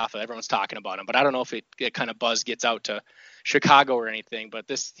Mataafa, everyone's talking about him, but I don't know if it kind of buzz gets out to Chicago or anything. But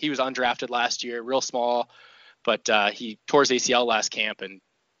he was undrafted last year, real small, but he tore his ACL last camp and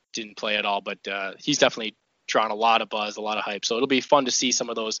didn't play at all. But he's definitely drawn a lot of buzz, a lot of hype. So it'll be fun to see some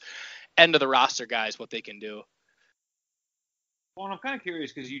of those end of the roster guys, what they can do. Well, I'm kind of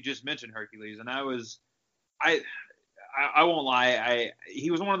curious because you just mentioned Hercules, and I won't lie.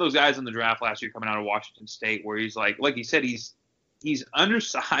 He was one of those guys in the draft last year coming out of Washington State where he's like you said, he's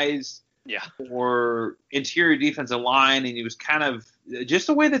undersized for interior defensive line, and he was kind of just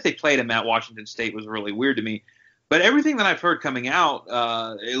the way that they played him at Washington State was really weird to me. But everything that I've heard coming out,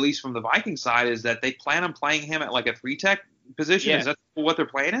 at least from the Viking side, is that they plan on playing him at like a 3-tech position. Yeah. Is that what their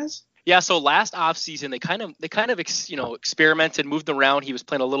plan is? Yeah, so last offseason they kind of experimented, moved around. He was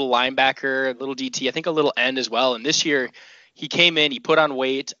playing a little linebacker, a little DT, I think a little end as well. And this year he came in, he put on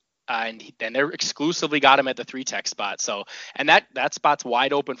weight, and they exclusively got him at the 3-tech spot. So, and that spot's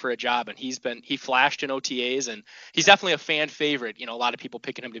wide open for a job. And he flashed in OTAs, and he's definitely a fan favorite. A lot of people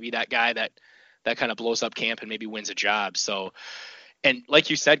picking him to be that guy that kind of blows up camp and maybe wins a job. So, and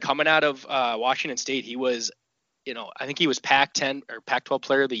like you said, coming out of Washington State, he was, I think he was Pac-10 or Pac-12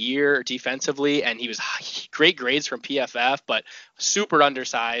 player of the year defensively, and he was great grades from PFF, but super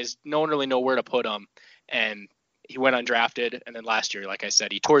undersized. No one really know where to put him. And he went undrafted. And then last year, like I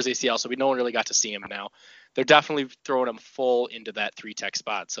said, he tore his ACL, so no one really got to see him now. They're definitely throwing him full into that 3-tech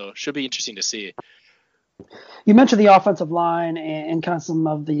spot. So it should be interesting to see. You mentioned the offensive line and kind of some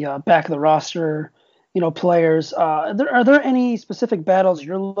of the back of the roster, players. Are there any specific battles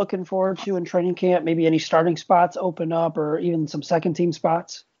you're looking forward to in training camp? Maybe any starting spots open up, or even some second team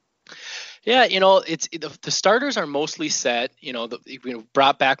spots? Yeah, it's the starters are mostly set. We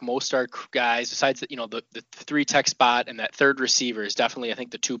brought back most our guys besides the 3 tech spot and that third receiver is definitely, I think,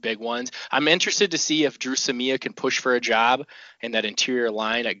 the 2 big ones. I'm interested to see if Drew Samia can push for a job in that interior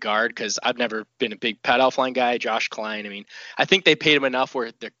line at guard, because I've never been a big Pat Elflein guy. Josh Klein, I mean, I think they paid him enough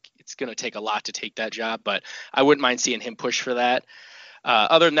where it's going to take a lot to take that job, but I wouldn't mind seeing him push for that.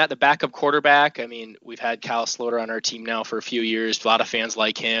 Other than that, the backup quarterback, I mean, we've had Cal Sloter on our team now for a few years. A lot of fans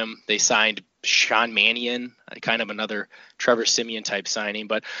like him. They signed Sean Mannion, kind of another Trevor Siemian type signing.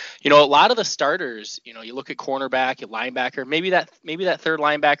 But, a lot of the starters, you look at cornerback, at linebacker, maybe that third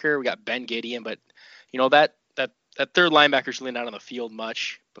linebacker, we got Ben Gideon, but, that third linebacker's really not on the field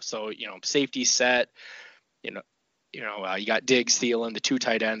much. So, safety set, you got Diggs, Thielen, the 2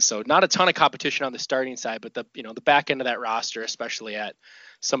 tight ends. So not a ton of competition on the starting side, but the back end of that roster, especially at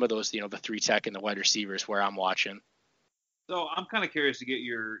some of those, the 3 tech and the wide receivers where I'm watching. So I'm kind of curious to get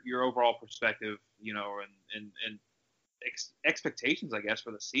your overall perspective, and expectations, I guess,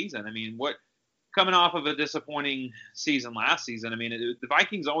 for the season. I mean, coming off of a disappointing season last season, I mean, the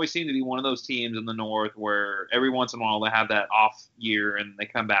Vikings always seem to be one of those teams in the North where every once in a while they have that off year and they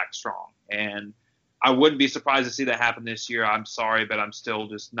come back strong. And I wouldn't be surprised to see that happen this year. I'm sorry, but I'm still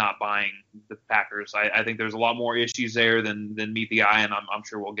just not buying the Packers. I think there's a lot more issues there than meet the eye, and I'm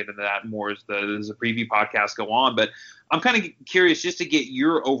sure we'll get into that more as the preview podcasts go on. But I'm kind of curious just to get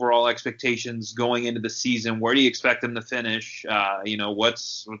your overall expectations going into the season. Where do you expect them to finish? What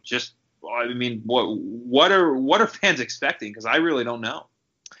are fans expecting? Because I really don't know.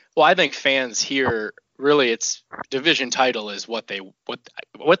 Well, I think fans here, really, it's division title is what they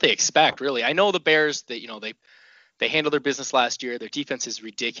expect. Really, I know the Bears. They handled their business last year. Their defense is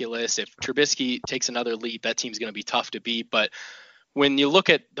ridiculous. If Trubisky takes another leap, that team's going to be tough to beat. But when you look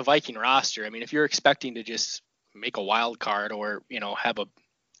at the Viking roster, I mean, if you're expecting to just make a wild card or have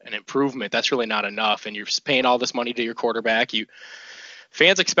an improvement, that's really not enough. And you're paying all this money to your quarterback.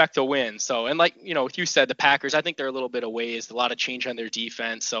 Fans expect to win. So, and like what you said, the Packers, I think they're a little bit away. There's a lot of change on their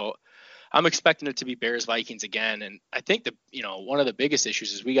defense. So I'm expecting it to be Bears Vikings again. And I think one of the biggest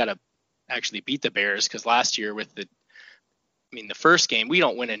issues is we got to actually beat the Bears, because last year with the first game, we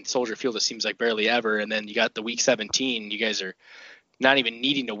don't win in Soldier Field, it seems like barely ever. And then you got the week 17, you guys are not even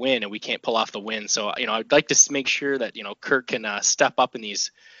needing to win and we can't pull off the win. So, I'd like to make sure that, Kirk can step up in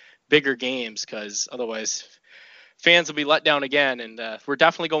these bigger games, because otherwise fans will be let down again. And we're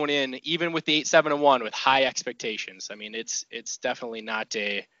definitely going in, even with the 8-7-1, with high expectations. I mean, it's definitely not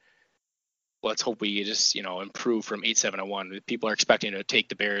let's hope we just, improve from 8-7-1. People are expecting to take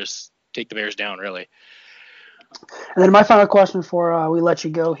the Bears down, really. And then my final question before we let you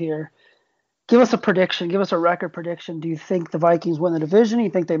go here. Give us a prediction. Give us a record prediction. Do you think the Vikings win the division? Do you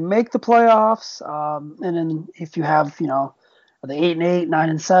think they make the playoffs? And then if you have, are they 8-8,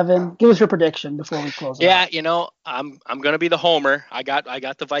 9-7? Give us your prediction before we close. Yeah, I'm gonna be the homer. I got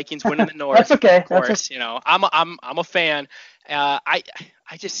the Vikings winning the North. That's okay. Of course, I'm a fan. I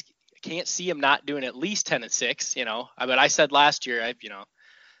just can't see him not doing at least 10-6. But I said last year,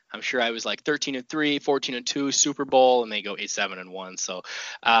 I'm sure I was like 13-3, 14-2 Super Bowl, and they go 8-7-1. So,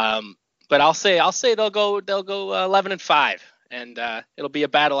 but I'll say they'll go 11-5, and it'll be a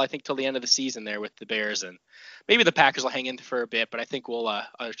battle, I think, till the end of the season there with the Bears, and maybe the Packers will hang in for a bit, but I think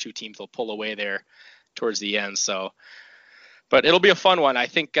other 2 teams will pull away there towards the end. So, but it'll be a fun one. I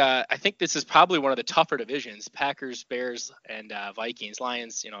think this is probably one of the tougher divisions. Packers, Bears, and Vikings.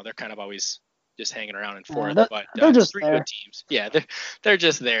 Lions, they're kind of always just hanging around in fourth, but they're just 3 there. good teams. Yeah, they're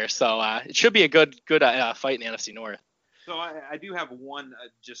just there. So it should be a good fight in the NFC North. So I do have one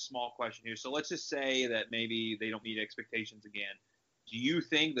just small question here. So let's just say that maybe they don't meet expectations again. Do you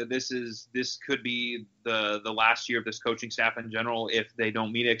think that this could be the last year of this coaching staff in general if they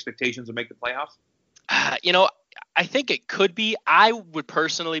don't meet expectations and make the playoffs? I think it could be. I would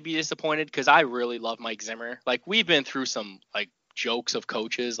personally be disappointed because I really love Mike Zimmer. Like, we've been through some jokes of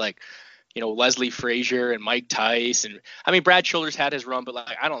coaches like Leslie Frazier and Mike Tice, and Brad Childers had his run, but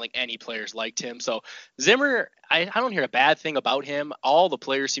I don't think any players liked him. So Zimmer, I don't hear a bad thing about him. All the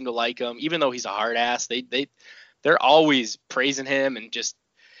players seem to like him, even though he's a hard ass. They're always praising him, and just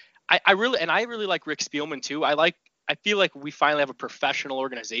I really like Rick Spielman too. I feel like we finally have a professional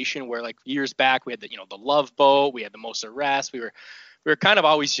organization where years back we had the Love Boat, we had the most arrests, we were kind of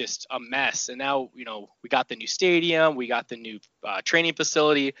always just a mess, and now we got the new stadium, we got the new training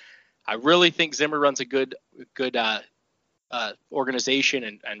facility. I really think Zimmer runs a good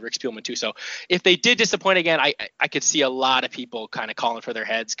organization and Rick Spielman too. So if they did disappoint again, I could see a lot of people kind of calling for their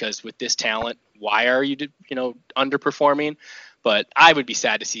heads, because with this talent, why are you underperforming? But I would be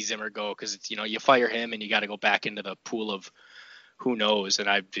sad to see Zimmer go, because it's, you fire him and you got to go back into the pool of who knows, and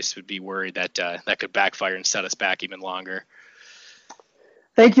I just would be worried that that could backfire and set us back even longer.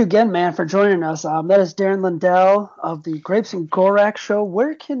 Thank you again, man, for joining us. That is Darren Lindell of the Grapes and Gorak Show.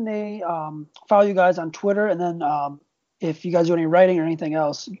 Where can they follow you guys on Twitter? And then if you guys do any writing or anything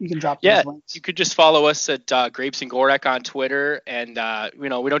else, you can drop those links. You could just follow us at Grapes and Gorak on Twitter. And, we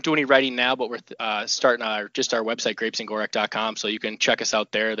don't do any writing now, but we're starting our website, grapesandgorak.com. So you can check us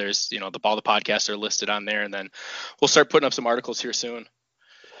out there. There's, all the podcasts are listed on there. And then we'll start putting up some articles here soon.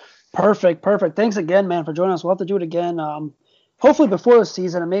 Perfect. Thanks again, man, for joining us. We'll have to do it again. Hopefully before the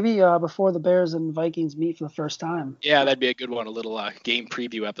season, and maybe before the Bears and Vikings meet for the first time. Yeah, that'd be a good one. A little game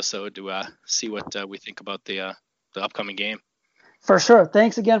preview episode to see what we think about the upcoming game. For sure.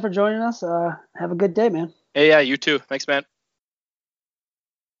 Thanks again for joining us. Have a good day, man. Hey, yeah, you too. Thanks, man.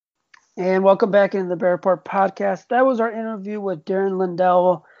 And welcome back into the Bear Report podcast. That was our interview with Darren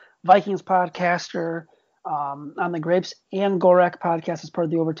Lindell, Vikings podcaster, on the Grapes and Gorak podcast as part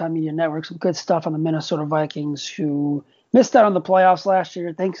of the Overtime Media Network. Some good stuff on the Minnesota Vikings, who missed out on the playoffs last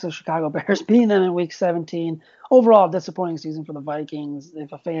year thanks to the Chicago Bears beating them in Week 17. Overall, disappointing season for the Vikings.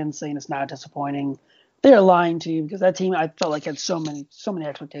 If a fan's saying it's not disappointing, they are lying to you, because that team, I felt like, had so many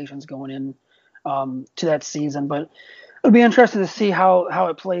expectations going in to that season. But it'll be interesting to see how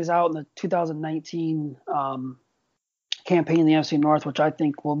it plays out in the 2019 campaign in the NFC North, which I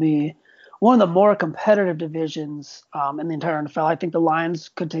think will be one of the more competitive divisions in the entire NFL. I think the Lions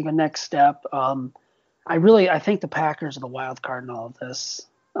could take a next step. I think the Packers are the wild card in all of this,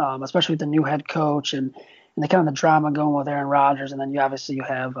 especially with the new head coach and the kind of the drama going with Aaron Rodgers. And then you have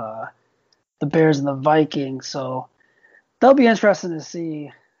the Bears and the Vikings. So that'll be interesting to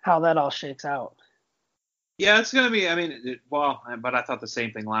see how that all shakes out. Yeah, it's going to be, but I thought the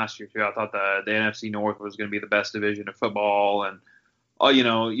same thing last year too. I thought the NFC North was going to be the best division of football, and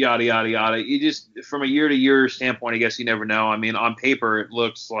yada, yada, yada. You just, from a year-to-year standpoint, I guess you never know. I mean, on paper, it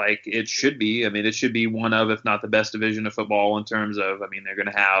looks like it should be. I mean, it should be one of, if not the best division of football in terms of,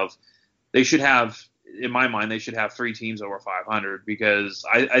 they should have, in my mind, they should have 3 teams over 500, because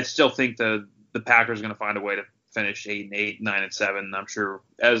I still think the Packers are going to find a way to finish 8-8, 9-7. I'm sure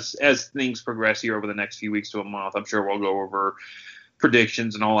as things progress here over the next few weeks to a month, I'm sure we'll go over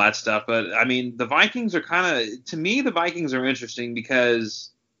predictions and all that stuff. But I mean, the Vikings are to me, the Vikings are interesting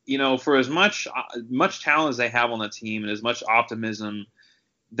because, for as much talent as they have on the team and as much optimism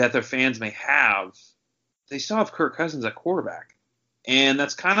that their fans may have, they still have Kirk Cousins at quarterback. And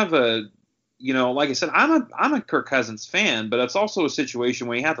that's kind of like I said, I'm a Kirk Cousins fan, but it's also a situation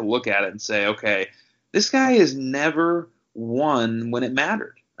where you have to look at it and say, okay, this guy has never won when it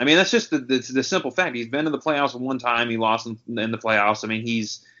mattered. I mean, that's just the simple fact. He's been to the playoffs one time. He lost in the playoffs. I mean,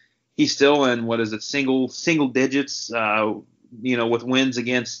 he's still in, single digits, with wins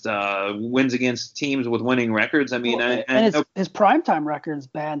against teams with winning records. I mean, his primetime record is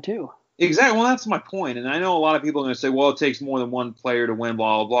bad too. Exactly. Well, that's my point. And I know a lot of people are going to say, well, it takes more than one player to win,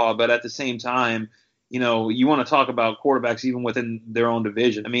 blah, blah, blah. But at the same time, you want to talk about quarterbacks even within their own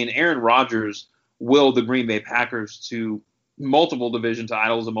division. I mean, Aaron Rodgers willed the Green Bay Packers to multiple division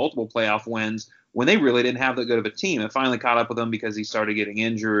titles and multiple playoff wins when they really didn't have that good of a team. It finally caught up with them because he started getting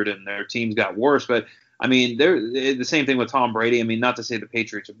injured and their teams got worse. But I mean, they're the same thing with Tom Brady. I mean, not to say the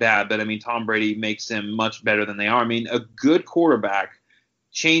Patriots are bad, but I mean, Tom Brady makes them much better than they are. I mean, a good quarterback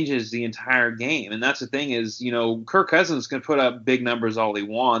changes the entire game. And that's the thing is, Kirk Cousins can put up big numbers all he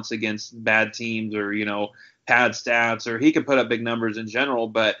wants against bad teams or, pad stats, or he can put up big numbers in general.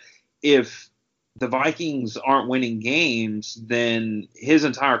 But if the Vikings aren't winning games, then his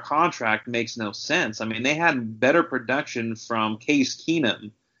entire contract makes no sense. I mean, they had better production from Case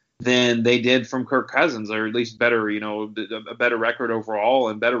Keenum than they did from Kirk Cousins, or at least better, a better record overall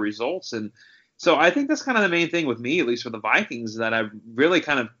and better results. And so I think that's kind of the main thing with me, at least for the Vikings, that I'm really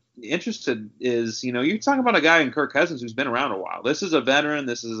kind of interested is, you're talking about a guy in Kirk Cousins who's been around a while. This is a veteran.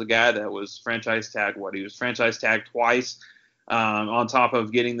 This is a guy that was franchise tagged. He was franchise tagged twice. On top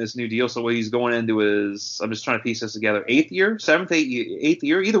of getting this new deal. So he's going into his, I'm just trying to piece this together, 8th year, 7th, 8th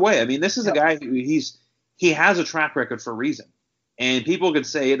year. Either way, I mean, this is a guy who he has a track record for a reason. And people could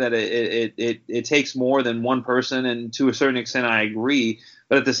say that it takes more than one person, and to a certain extent I agree.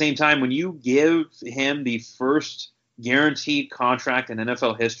 But at the same time, when you give him the first guaranteed contract in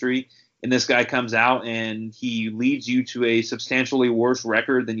NFL history, and this guy comes out and he leads you to a substantially worse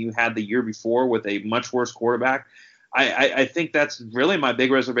record than you had the year before with a much worse quarterback, I think that's really my big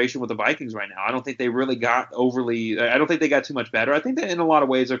reservation with the Vikings right now. I don't think they really got I don't think they got too much better. I think that in a lot of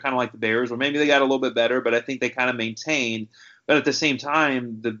ways they're kind of like the Bears, or maybe they got a little bit better, but I think they kind of maintained. But at the same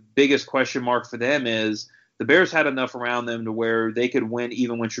time, the biggest question mark for them is the Bears had enough around them to where they could win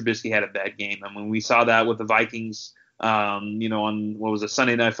even when Trubisky had a bad game. I mean, we saw that with the Vikings, on what was it,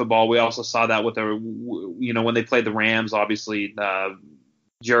 Sunday Night Football. We also saw that with when they played the Rams. Obviously,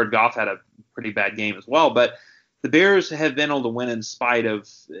 Jared Goff had a pretty bad game as well, but the Bears have been able to win in spite of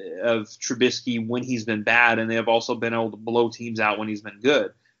Trubisky when he's been bad, and they have also been able to blow teams out when he's been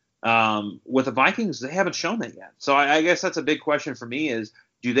good. With the Vikings, they haven't shown that yet. So I guess that's a big question for me is,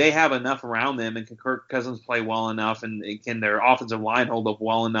 do they have enough around them, and can Kirk Cousins play well enough, and can their offensive line hold up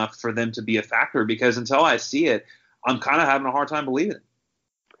well enough for them to be a factor? Because until I see it, I'm kind of having a hard time believing it.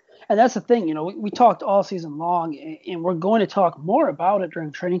 And that's the thing, we talked all season long, and we're going to talk more about it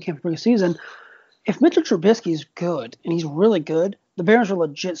during training camp preseason. If Mitchell Trubisky's good, and he's really good, the Bears are a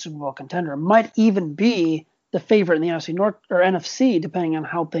legit Super Bowl contender. Might even be the favorite in the NFC North or NFC, depending on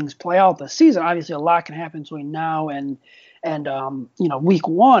how things play out this season. Obviously, a lot can happen between now and week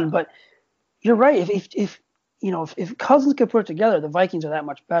one. But you're right. If Cousins could put it together, the Vikings are that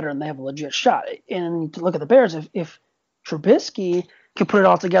much better, and they have a legit shot. And to look at the Bears, if Trubisky can put it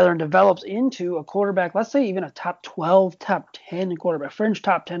all together and develops into a quarterback, let's say even a top 12, top 10 quarterback, fringe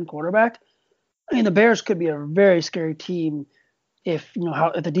top 10 quarterback, I mean, the Bears could be a very scary team if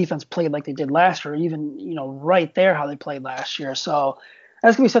the defense played like they did last year, or even right there how they played last year. So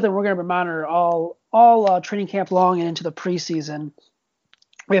that's gonna be something we're gonna monitor all training camp long and into the preseason.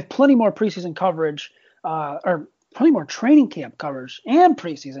 We have plenty more preseason coverage, or plenty more training camp coverage and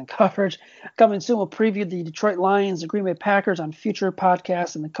preseason coverage coming soon. We'll preview the Detroit Lions, the Green Bay Packers on future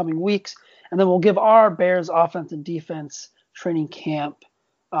podcasts in the coming weeks, and then we'll give our Bears offense and defense training camp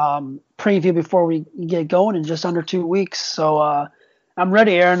preview before we get going in just under 2 weeks. So I'm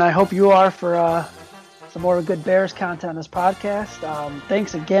ready, Aaron. I hope you are for some more good Bears content on this podcast.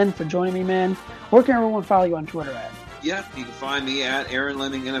 Thanks again for joining me, man. Where can everyone follow you on Twitter at? Yeah, you can find me at Aaron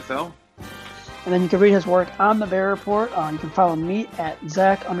Lemming NFL. And then you can read his work on the Bear Report. You can follow me at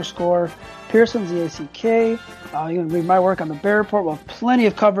Zach_Pearson, ZACK. You can read my work on the Bear Report. We'll have plenty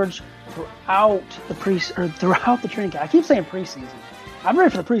of coverage throughout the training camp. I keep saying preseason. I'm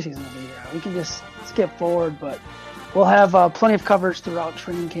ready for the preseason to be here. We can just skip forward, but we'll have plenty of coverage throughout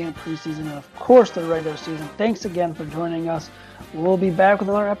training camp, preseason, and of course the regular season. Thanks again for joining us. We'll be back with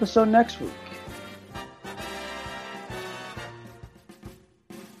another episode next week.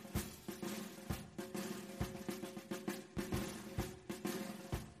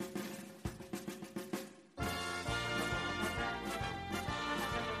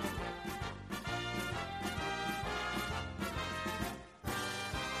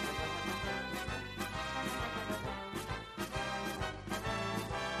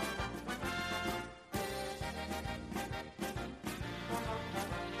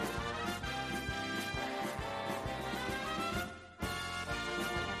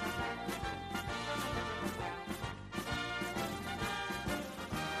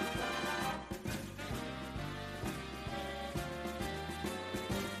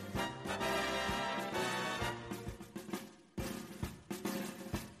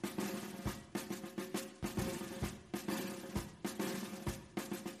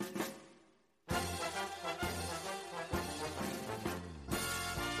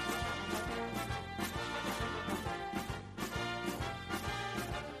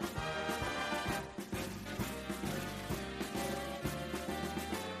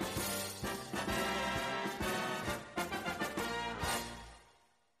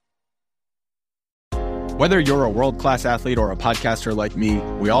 Whether you're a world-class athlete or a podcaster like me,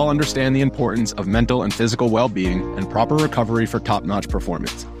 we all understand the importance of mental and physical well-being and proper recovery for top-notch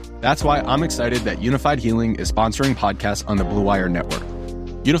performance. That's why I'm excited that Unified Healing is sponsoring podcasts on the Blue Wire Network.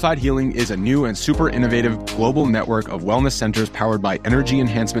 Unified Healing is a new and super innovative global network of wellness centers powered by Energy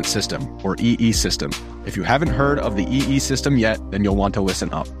Enhancement System, or EE System. If you haven't heard of the EE System yet, then you'll want to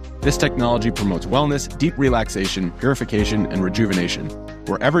listen up. This technology promotes wellness, deep relaxation, purification, and rejuvenation.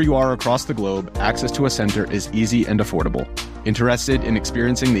 Wherever you are across the globe, access to a center is easy and affordable. Interested in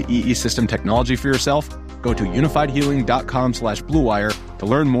experiencing the EE System technology for yourself? Go to unifiedhealing.com/bluewire to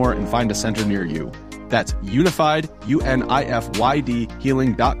learn more and find a center near you. That's unified, UNIFYD,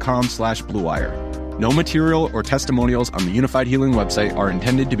 healing.com/bluewire. No material or testimonials on the Unified Healing website are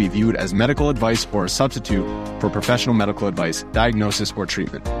intended to be viewed as medical advice or a substitute for professional medical advice, diagnosis, or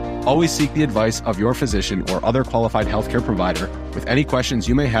treatment. Always seek the advice of your physician or other qualified healthcare provider with any questions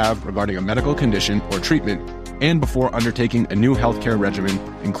you may have regarding a medical condition or treatment and before undertaking a new healthcare regimen,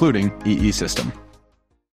 including EE System.